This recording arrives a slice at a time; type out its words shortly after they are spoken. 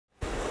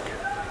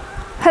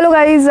Hello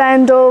guys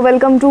and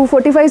welcome to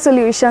fortify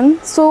solution.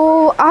 सो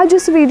आज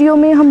इस video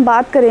में हम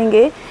बात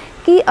करेंगे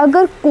कि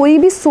अगर कोई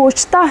भी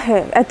सोचता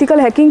है एथिकल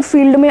हैकिंग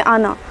फील्ड में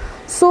आना,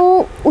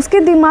 उसके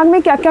दिमाग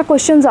में क्या क्या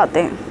क्वेश्चंस आते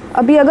हैं।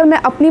 अभी अगर मैं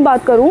अपनी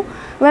बात करूं,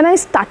 when I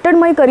started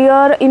my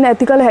career in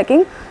ethical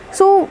hacking,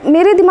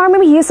 मेरे दिमाग में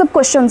भी ये सब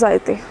क्वेश्चंस आए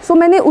थे।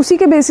 मैंने उसी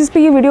के बेसिस पे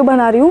ये वीडियो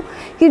बना रही हूँ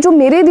कि जो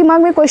मेरे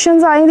दिमाग में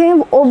क्वेश्चंस आए थे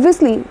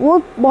ऑब्वियसली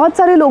वो बहुत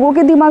सारे लोगों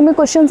के दिमाग में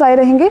क्वेश्चंस आए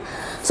रहेंगे।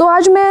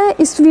 आज मैं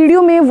इस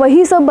वीडियो में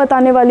वही सब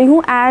बताने वाली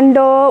हूँ एंड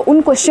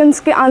उन क्वेश्चंस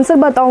के आंसर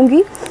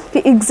बताऊँगी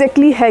कि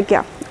एग्जैक्टली है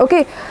क्या।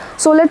 Okay,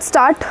 so let's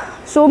start.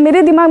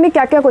 मेरे दिमाग में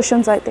क्या क्या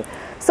क्वेश्चंस आए थे।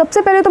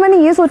 सबसे पहले तो मैंने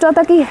ये सोचा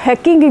था कि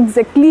हैकिंग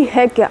एग्जैक्टली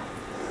है क्या,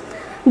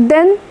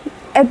 देन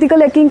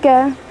एथिकल हैकिंग क्या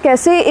है,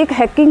 कैसे एक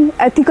हैकिंग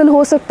एथिकल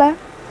हो सकता है,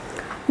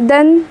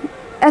 देन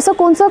ऐसा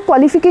कौन सा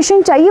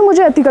क्वालिफ़िकेशन चाहिए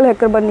मुझे एथिकल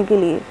हैकर बनने के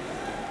लिए,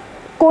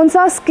 कौन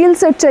सा स्किल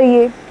सेट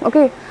चाहिए।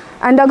 ओके,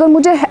 एंड अगर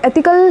मुझे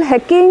एथिकल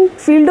हैकिंग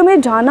फील्ड में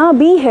जाना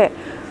भी है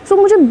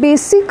मुझे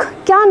बेसिक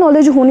क्या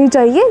नॉलेज होनी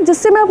चाहिए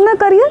जिससे मैं अपना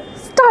करियर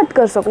स्टार्ट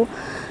कर सकूं।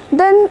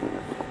 देन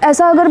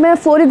ऐसा अगर मैं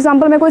फॉर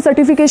एग्जांपल मैं कोई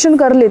सर्टिफिकेशन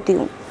कर लेती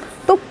हूँ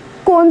तो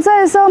कौन सा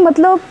ऐसा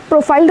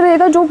प्रोफाइल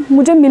रहेगा जो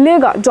मुझे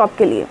मिलेगा जॉब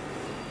के लिए,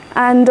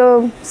 एंड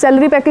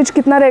सैलरी पैकेज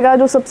कितना रहेगा,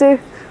 जो सबसे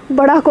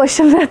बड़ा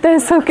क्वेश्चन रहता है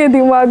सबके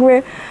दिमाग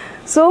में।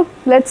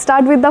 Let's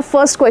start with the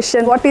first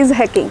question, what is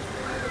hacking.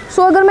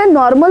 अगर मैं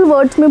नॉर्मल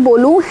वर्ड्स में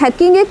बोलूँ,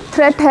 हैकिंग एक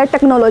थ्रेट है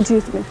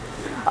टेक्नोलॉजीज़ में।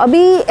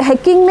 अभी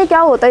हैकिंग में क्या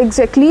होता है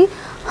एग्जैक्टली,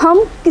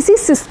 हम किसी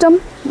सिस्टम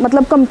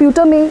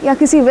कंप्यूटर में या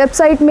किसी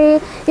वेबसाइट में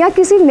या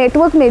किसी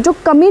नेटवर्क में जो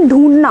कमी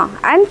ढूंढना,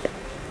 एंड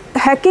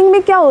हैकिंग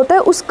में क्या होता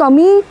है उस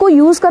कमी को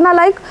यूज़ करना,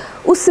 लाइक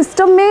उस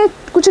सिस्टम में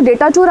कुछ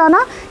डेटा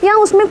चुराना या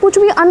उसमें कुछ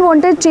भी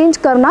अनवांटेड चेंज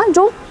करना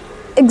जो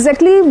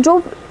एग्जैक्टली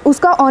जो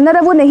उसका ऑनर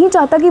है वो नहीं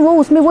चाहता कि वो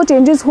उसमें वो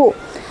चेंजेस हो।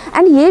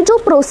 एंड ये जो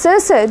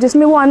प्रोसेस है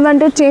जिसमें वो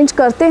अनवांटेड चेंज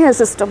करते हैं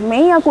सिस्टम में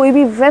या कोई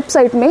भी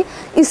वेबसाइट में,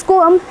 इसको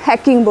हम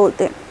हैकिंग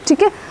बोलते हैं।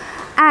 ठीक है,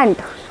 एंड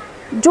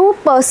जो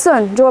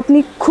पर्सन जो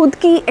अपनी खुद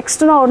की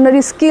एक्स्ट्रा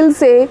ऑर्डिनरी स्किल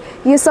से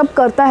ये सब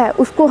करता है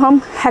उसको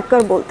हम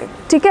हैकर बोलते हैं।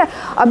 ठीक है,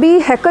 अभी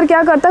हैकर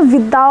क्या करता है,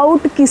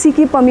 विदाउट किसी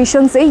की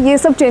परमिशन से ये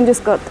सब चेंजेस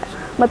करता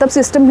है,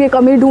 सिस्टम की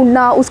कमी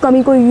ढूंढना, उस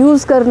कमी को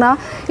यूज़ करना,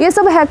 ये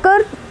सब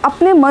हैकर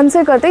अपने मन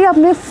से करते हैं या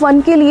अपने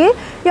फ़न के लिए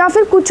या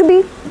फिर कुछ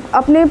भी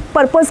अपने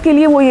पर्पज़ के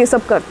लिए वो ये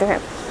सब करते हैं।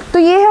 तो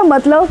ये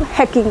है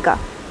हैकिंग का।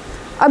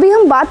 अभी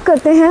हम बात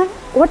करते हैं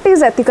व्हाट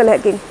इज़ एथिकल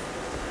हैकिंग।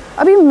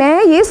 अभी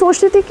मैं ये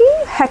सोचती थी कि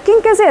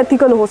हैकिंग कैसे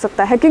एथिकल हो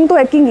सकता है, हैकिंग तो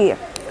हैकिंग ही है।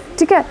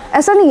 ठीक है,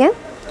 ऐसा नहीं है।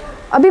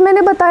 अभी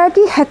मैंने बताया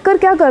कि हैकर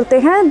क्या करते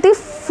हैं, दे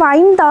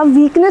फाइंड द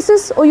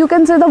वीकनेसेस और you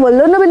can say the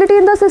vulnerability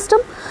in the system.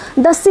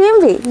 The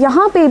same way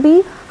यहाँ पे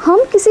भी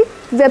हम किसी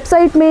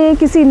वेबसाइट में,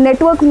 किसी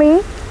नेटवर्क में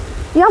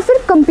या फिर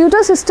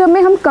कंप्यूटर सिस्टम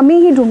में हम कमी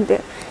ही ढूंढते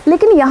हैं,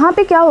 लेकिन यहाँ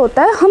पे क्या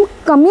होता है, हम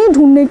कमी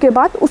ढूंढने के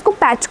बाद उसको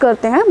पैच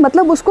करते हैं,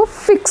 उसको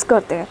फिक्स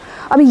करते हैं।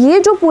 अब ये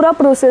जो पूरा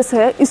प्रोसेस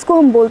है इसको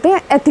हम बोलते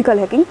हैं एथिकल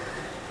हैकिंग,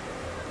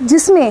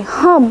 जिसमें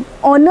हम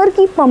ऑनर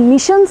की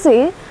परमिशन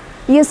से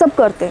ये सब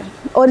करते हैं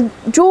और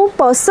जो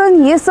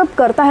पर्सन ये सब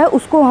करता है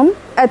उसको हम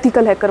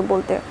एथिकल हैकर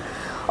बोलते हैं।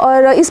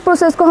 और इस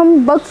प्रोसेस को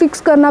हम बग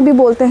फिक्स करना भी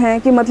बोलते हैं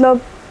कि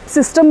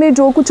सिस्टम में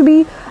जो कुछ भी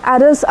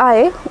एरर्स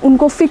आए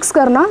उनको फिक्स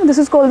करना, this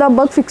is called the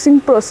bug fixing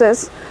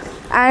process.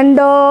 And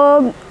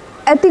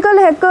ethical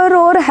hacker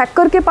और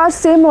हैकर के पास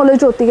सेम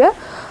नॉलेज होती है,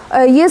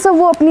 ये सब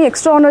वो अपनी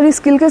एक्स्ट्रा ऑर्डिनरी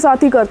स्किल के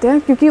साथ ही करते हैं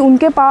क्योंकि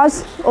उनके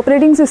पास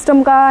ऑपरेटिंग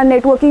सिस्टम का,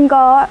 नेटवर्किंग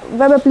का,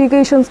 वेब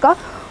एप्लीकेशंस का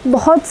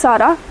बहुत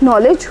सारा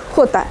नॉलेज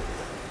होता है।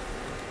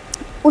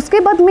 उसके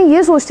बाद मैं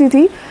ये सोचती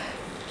थी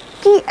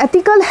कि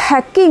एथिकल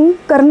हैकिंग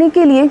करने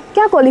के लिए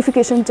क्या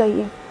क्वालिफ़िकेशन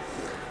चाहिए।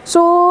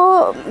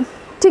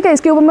 ठीक है,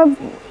 इसके ऊपर मैं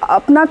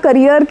अपना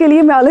करियर के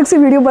लिए मैं अलग से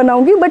वीडियो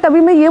बनाऊंगी, बट अभी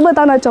मैं ये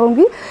बताना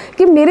चाहूँगी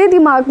कि मेरे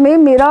दिमाग में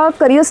मेरा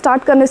करियर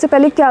स्टार्ट करने से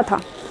पहले क्या था।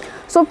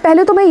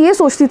 पहले तो मैं ये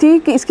सोचती थी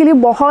कि इसके लिए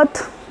बहुत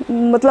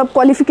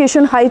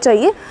क्वालिफ़िकेशन हाई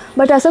चाहिए,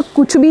 बट ऐसा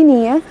कुछ भी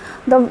नहीं है।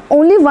 The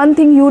only one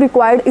thing you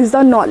required is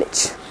the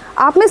knowledge.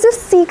 आप में सिर्फ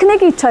सीखने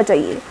की इच्छा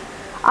चाहिए,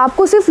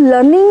 आपको सिर्फ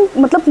लर्निंग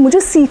मुझे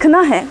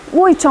सीखना है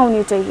वो इच्छा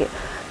होनी चाहिए।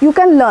 You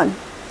can learn.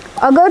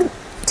 अगर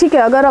ठीक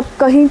है, अगर आप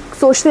कहीं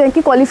सोचते हैं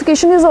कि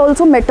qualification is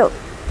also matter,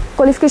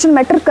 qualification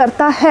matter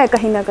करता है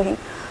कहीं ना कहीं,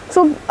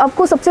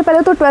 आपको सबसे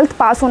पहले तो 12th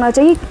पास होना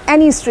चाहिए,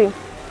 एनी स्ट्रीम।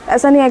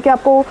 ऐसा नहीं है कि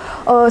आपको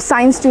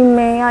साइंस स्ट्रीम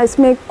में या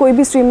इसमें कोई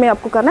भी स्ट्रीम में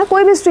आपको करना है,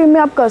 कोई भी स्ट्रीम में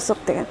आप कर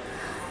सकते हैं।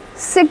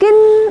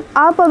 सेकेंड,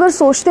 आप अगर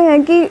सोचते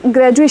हैं कि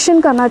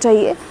ग्रेजुएशन करना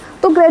चाहिए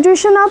तो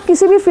ग्रेजुएशन आप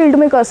किसी भी फील्ड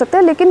में कर सकते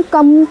हैं, लेकिन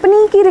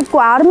कंपनी की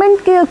रिक्वायरमेंट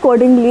के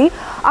अकॉर्डिंगली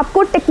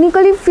आपको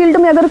टेक्निकली फील्ड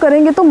में अगर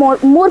करेंगे तो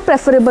मोर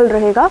प्रेफरेबल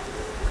रहेगा।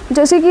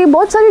 जैसे कि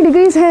बहुत सारी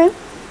डिग्रीज़ हैं,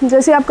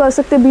 जैसे आप कर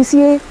सकते हैं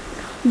BCA,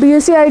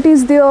 BSc IT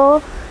is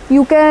there,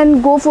 you can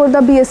go for the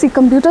BSc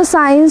computer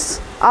science,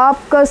 आप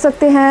कर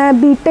सकते हैं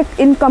BTech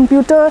in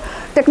computer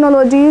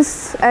technologies,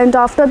 and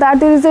after that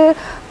there is a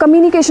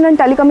communication and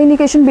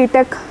telecommunication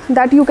BTech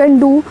that you can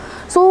do.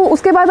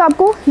 उसके बाद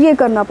आपको ये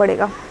करना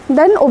पड़ेगा।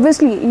 Then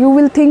obviously you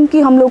will think कि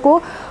हम लोग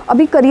को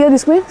अभी करियर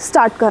इसमें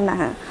स्टार्ट करना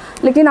है,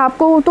 लेकिन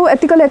आपको तो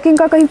एथिकल हैकिंग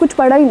का कहीं कुछ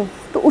पढ़ा ही नहीं,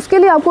 तो उसके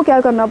लिए आपको क्या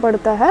करना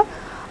पड़ता है,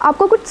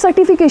 आपको कुछ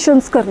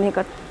सर्टिफिकेशंस करने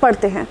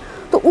पड़ते हैं।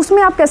 तो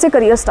उसमें आप कैसे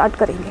करियर स्टार्ट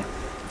करेंगे?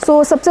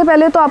 सो सबसे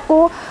पहले तो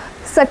आपको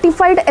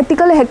सर्टिफाइड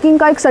एथिकल हैकिंग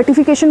का एक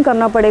सर्टिफिकेशन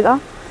करना पड़ेगा,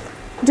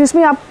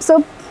 जिसमें आप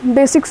सब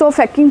बेसिक्स ऑफ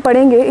हैकिंग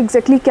पढ़ेंगे,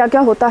 एग्जैक्टली क्या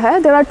क्या होता है।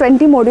 देयर आर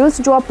 20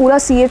 मॉड्यूल्स जो आप पूरा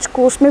CH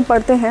कोर्स में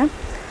पढ़ते हैं।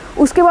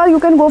 उसके बाद you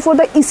can go for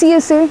the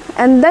ECSA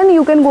and then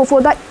you can go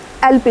for the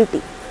LPT।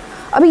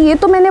 अभी ये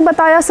तो मैंने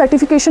बताया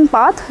सर्टिफिकेशन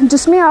पाथ,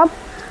 जिसमें आप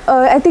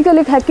एथिकल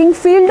हैकिंग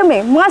फील्ड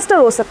में मास्टर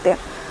हो सकते हैं,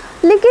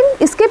 लेकिन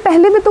इसके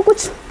पहले भी तो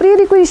कुछ प्री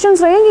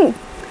रिक्विजिशंस रहेंगी।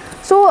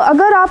 सो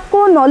अगर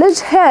आपको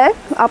नॉलेज है,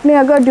 आपने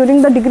अगर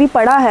ड्यूरिंग द डिग्री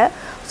पढ़ा है,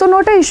 so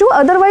not a issue.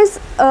 Otherwise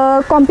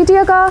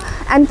कॉम्पिटिया का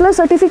N+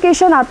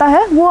 सर्टिफिकेशन आता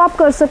है, वो आप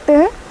कर सकते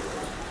हैं।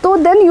 तो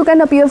then you can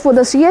appear for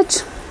the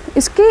CH।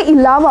 इसके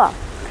अलावा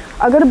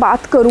अगर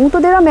बात करूँ तो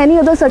there are many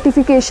other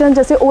certification,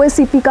 जैसे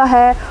OSCP का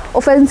है,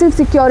 ऑफेंसिव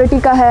सिक्योरिटी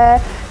का है,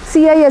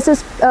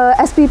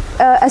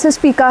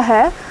 SSP का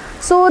है।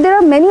 So there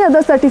are many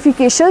other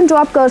certification जो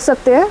आप कर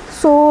सकते हैं।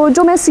 सो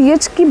जो मैं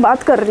CH की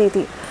बात कर रही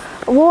थी,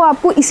 वो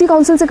आपको इसी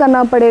काउंसिल से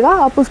करना पड़ेगा।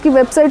 आप उसकी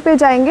वेबसाइट पे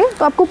जाएंगे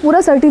तो आपको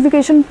पूरा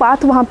सर्टिफिकेशन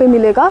पाथ वहाँ पे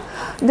मिलेगा।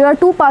 There are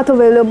 2 path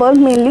available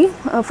mainly.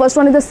 First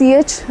one is the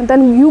CH,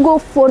 then you go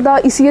for the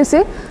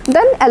ECSA,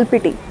 then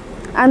LPT,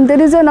 and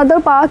there is another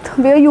path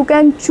where you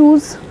can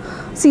choose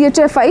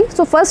CHFI.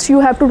 So first you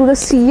have to do the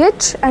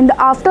CH and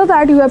after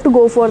that you have to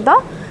go for the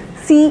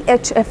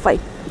CHFI.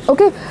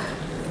 Okay,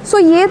 so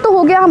ये तो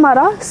हो गया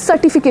हमारा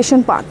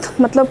certification path,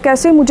 मतलब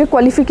कैसे मुझे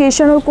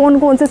qualification और कौन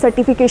कौन से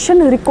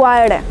सर्टिफिकेशन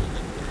रिक्वायर्ड है।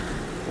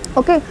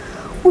 ओके,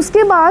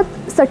 उसके बाद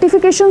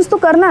सर्टिफिकेशंस तो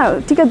करना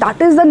है, ठीक है,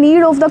 that is the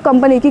need of the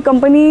company, कि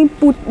कंपनी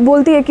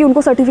बोलती है कि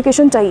उनको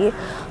सर्टिफिकेशन चाहिए।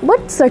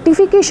 बट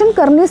सर्टिफिकेशन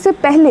करने से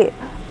पहले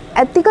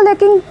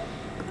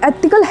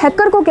एथिकल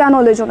हैकर को क्या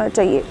नॉलेज होना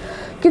चाहिए,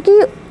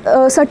 क्योंकि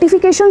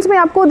सर्टिफिकेशंस में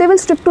आपको they will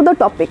stick to the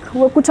topic,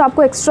 वो कुछ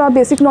आपको एक्स्ट्रा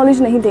बेसिक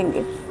नॉलेज नहीं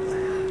देंगे।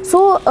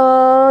 So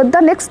the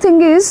next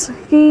thing is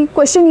कि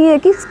क्वेश्चन ये है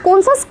कि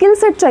कौन सा स्किल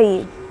सेट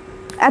चाहिए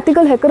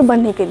एथिकल हैकर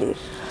बनने के लिए।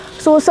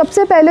 सो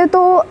सबसे पहले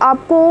तो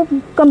आपको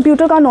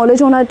कंप्यूटर का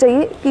नॉलेज होना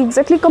चाहिए कि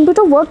एग्जैक्टली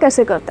कंप्यूटर वर्क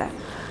कैसे करता है।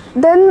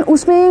 देन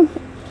उसमें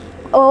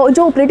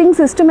जो ऑपरेटिंग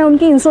सिस्टम है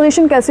उनकी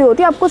इंस्टॉलेशन कैसे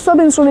होती है, आपको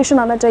सब इंस्टॉलेशन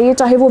आना चाहिए,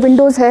 चाहे वो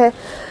विंडोज़ है,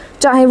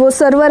 चाहे वो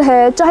सर्वर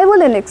है, चाहे वो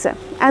लिनक्स है।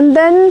 And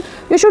then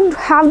you should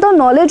have the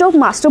knowledge of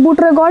master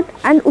boot record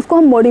and उसको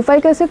हम मॉडिफाई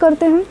कैसे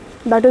करते हैं,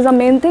 that is the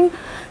main thing.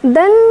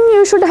 Then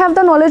you should have the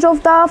knowledge of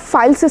the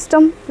file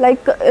system,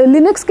 like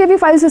Linux के भी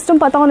file system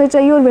पता होने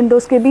चाहिए और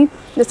विंडोज़ के भी,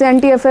 जैसे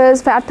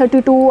NTFS,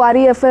 FAT32,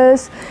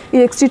 REFS,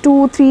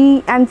 ext2,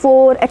 3 and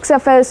 4,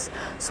 XFS,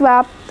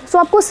 SWAP। सो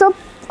आपको सब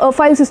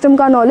फाइल सिस्टम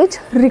का नॉलेज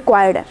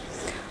रिक्वायर्ड है।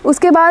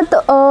 उसके बाद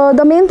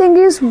the main thing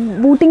is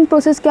booting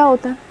process क्या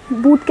होता है,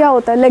 बूट क्या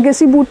होता है,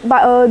 लेगेसी बूट,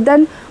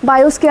 देन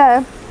बायोस क्या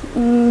है,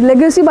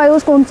 लेगेसी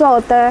बायोस कौन सा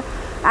होता है,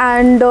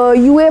 एंड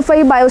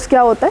UEFI बायोस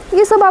क्या होता है,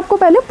 ये सब आपको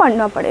पहले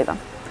पढ़ना पड़ेगा।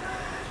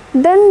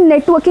 देन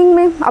नेटवर्किंग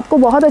में आपको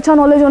बहुत अच्छा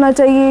नॉलेज होना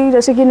चाहिए,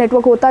 जैसे कि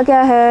नेटवर्क होता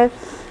क्या है,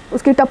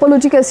 उसकी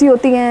टोपोलॉजी कैसी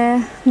होती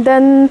हैं।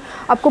 देन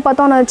आपको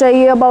पता होना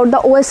चाहिए about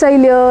the OSI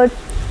layer,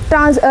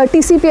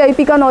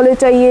 TCP/IP का नॉलेज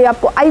चाहिए,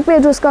 आपको IP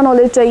एड्रेस का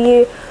नॉलेज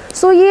चाहिए।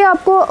 सो ये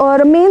आपको,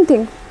 और main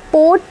thing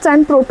ports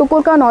and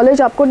protocol का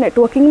नॉलेज आपको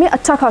नेटवर्किंग में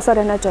अच्छा खासा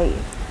रहना चाहिए।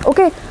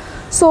 ओके,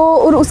 सो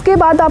और उसके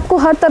बाद आपको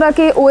हर तरह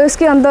के OS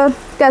के अंदर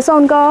कैसा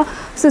उनका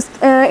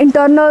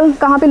इंटरनल,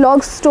 कहाँ पे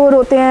लॉग स्टोर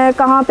होते हैं,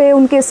 कहाँ पे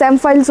उनके SAM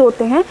फाइल्स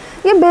होते हैं,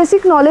 ये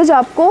बेसिक नॉलेज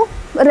आपको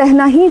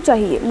रहना ही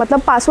चाहिए,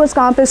 मतलब पासवर्ड्स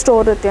कहाँ पे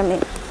स्टोर होते हैं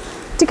मेन,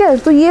 ठीक है।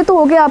 तो ये तो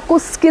हो गया आपको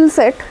स्किल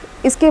सेट।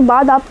 इसके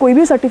बाद आप कोई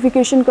भी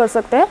सर्टिफिकेशन कर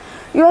सकते हैं,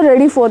 you are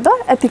ready for the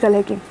ethical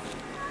hacking.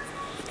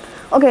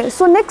 Okay,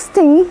 so next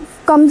thing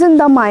comes in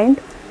the mind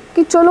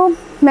कि चलो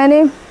मैंने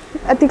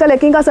एथिकल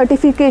हैकिंग का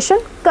सर्टिफिकेशन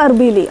कर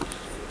भी लिया,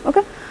 ओके,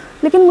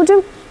 लेकिन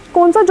मुझे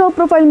कौन सा जॉब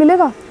प्रोफाइल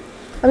मिलेगा,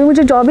 अभी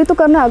मुझे जॉब ही तो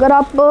करना है। अगर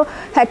आप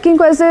हैकिंग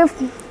को ऐसे,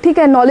 ठीक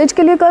है, नॉलेज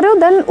के लिए कर रहे हो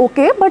देन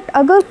ओके, बट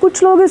अगर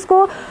कुछ लोग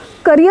इसको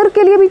करियर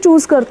के लिए भी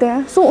चूज़ करते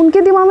हैं, सो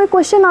उनके दिमाग में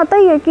क्वेश्चन आता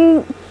ही है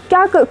कि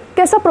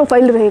कैसा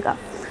प्रोफाइल रहेगा,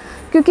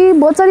 क्योंकि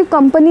बहुत सारी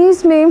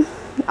कंपनीज़ में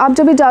आप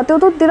जब भी जाते हो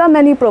तो there are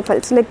many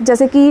profiles, like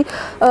जैसे कि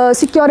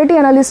सिक्योरिटी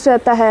एनालिस्ट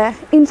रहता है,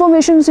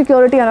 इंफॉर्मेशन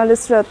सिक्योरिटी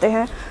एनालिस्ट रहते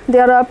हैं,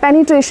 there are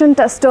penetration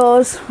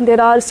testers,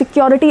 there are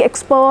security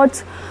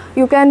experts,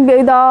 you can be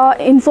the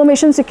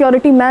information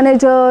security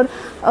manager,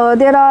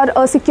 there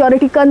are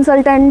security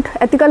consultant,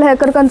 ethical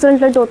hacker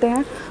consultant होते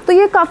हैं। तो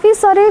ये काफ़ी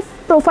सारे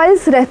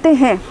प्रोफाइल्स रहते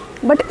हैं,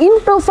 बट इन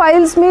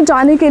प्रोफाइल्स में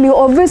जाने के लिए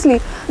obviously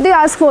they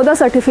ask for the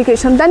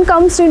certification, then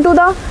comes into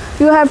the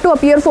you have to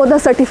appear for the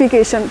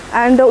certification.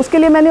 And उसके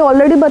लिए मैंने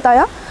ऑलरेडी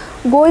बताया,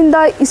 गो इन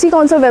द इसी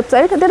council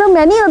website, there are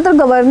many other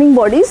governing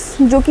bodies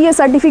जो कि ये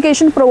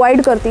सर्टिफिकेशन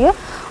प्रोवाइड करती है,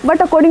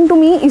 बट अकॉर्डिंग टू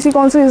मी इसी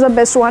council is the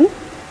best one.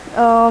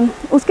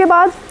 उसके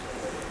बाद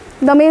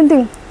द मेन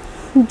थिंग,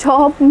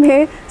 जॉब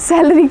में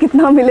सैलरी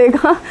कितना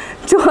मिलेगा,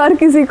 जो हर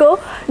किसी को,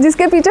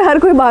 जिसके पीछे हर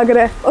कोई भाग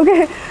रहा है।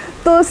 ओके,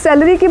 तो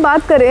सैलरी की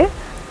बात करें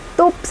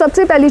तो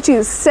सबसे पहली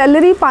चीज़,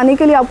 सैलरी पाने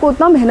के लिए आपको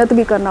उतना मेहनत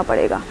भी करना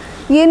पड़ेगा।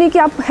 ये नहीं कि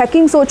आप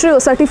हैकिंग सोच रहे हो,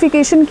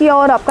 सर्टिफिकेशन किया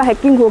और आपका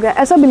हैकिंग हो गया,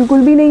 ऐसा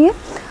बिल्कुल भी नहीं है।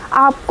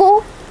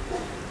 आपको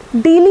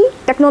डेली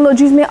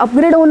टेक्नोलॉजीज़ में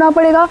अपग्रेड होना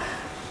पड़ेगा।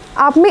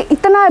 आप में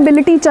इतना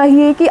एबिलिटी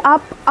चाहिए कि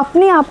आप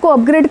अपने आप को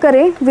अपग्रेड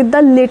करें विद द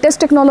लेटेस्ट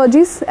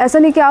टेक्नोलॉजीज़। ऐसा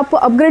नहीं कि आप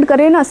अपग्रेड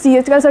करें ना,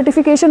 CH का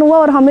सर्टिफिकेशन हुआ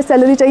और हमें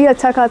सैलरी चाहिए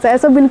अच्छा खासा,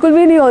 ऐसा बिल्कुल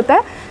भी नहीं होता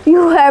है।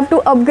 You have to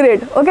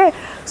upgrade, okay.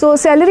 So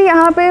salary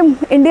यहाँ पे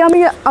इंडिया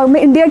में,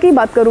 मैं इंडिया की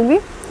बात करूँगी,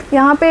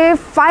 यहाँ पे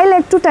 5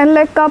 लाख टू 10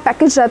 लाख का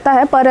पैकेज रहता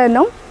है पर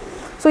एनम।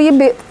 सो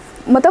ये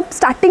मतलब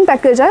स्टार्टिंग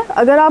पैकेज है।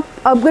 अगर आप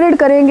अपग्रेड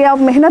करेंगे, आप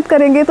मेहनत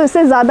करेंगे तो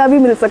इससे ज़्यादा भी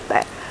मिल सकता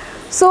है।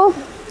 सो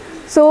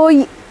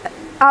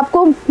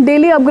आपको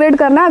डेली अपग्रेड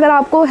करना है अगर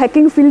आपको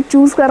हैकिंग फील्ड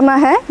चूज़ करना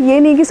है। ये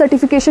नहीं कि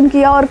सर्टिफिकेशन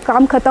किया और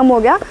काम ख़त्म हो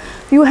गया।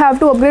 You have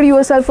to upgrade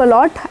your self a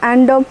lot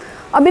and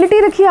ability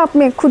रखिए आप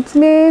में, खुद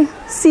में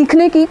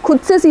सीखने की, खुद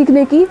से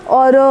सीखने की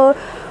और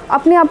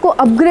अपने आप को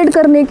अपग्रेड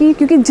करने की,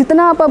 क्योंकि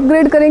जितना आप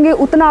अपग्रेड करेंगे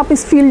उतना आप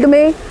इस फील्ड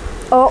में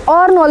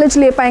और नॉलेज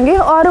ले पाएंगे।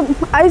 और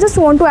I just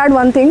want to add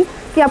one thing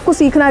कि आपको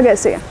सीखना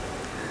कैसे है।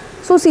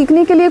 सो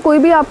सीखने के लिए कोई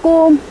भी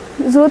आपको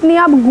ज़रूरत नहीं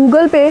है, आप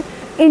गूगल पे,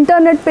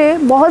 इंटरनेट पे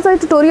बहुत सारे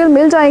ट्यूटोरियल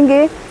मिल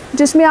जाएंगे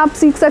जिसमें आप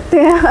सीख सकते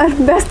हैं। और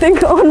best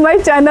thing on my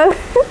channel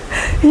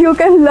you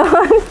can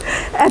learn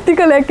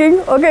ethical hacking,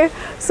 okay.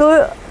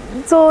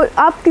 सो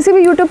आप किसी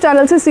भी यूट्यूब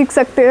चैनल से सीख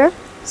सकते हैं।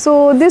 So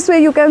this way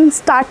you can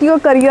start your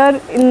career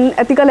in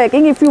ethical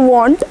hacking if you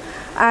want.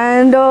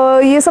 And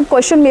ये सब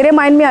क्वेश्चन मेरे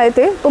माइंड में आए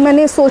थे तो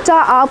मैंने सोचा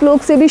आप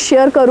लोग से भी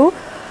शेयर करूँ।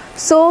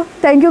 So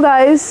thank you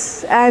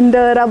guys and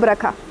रब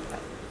रखा।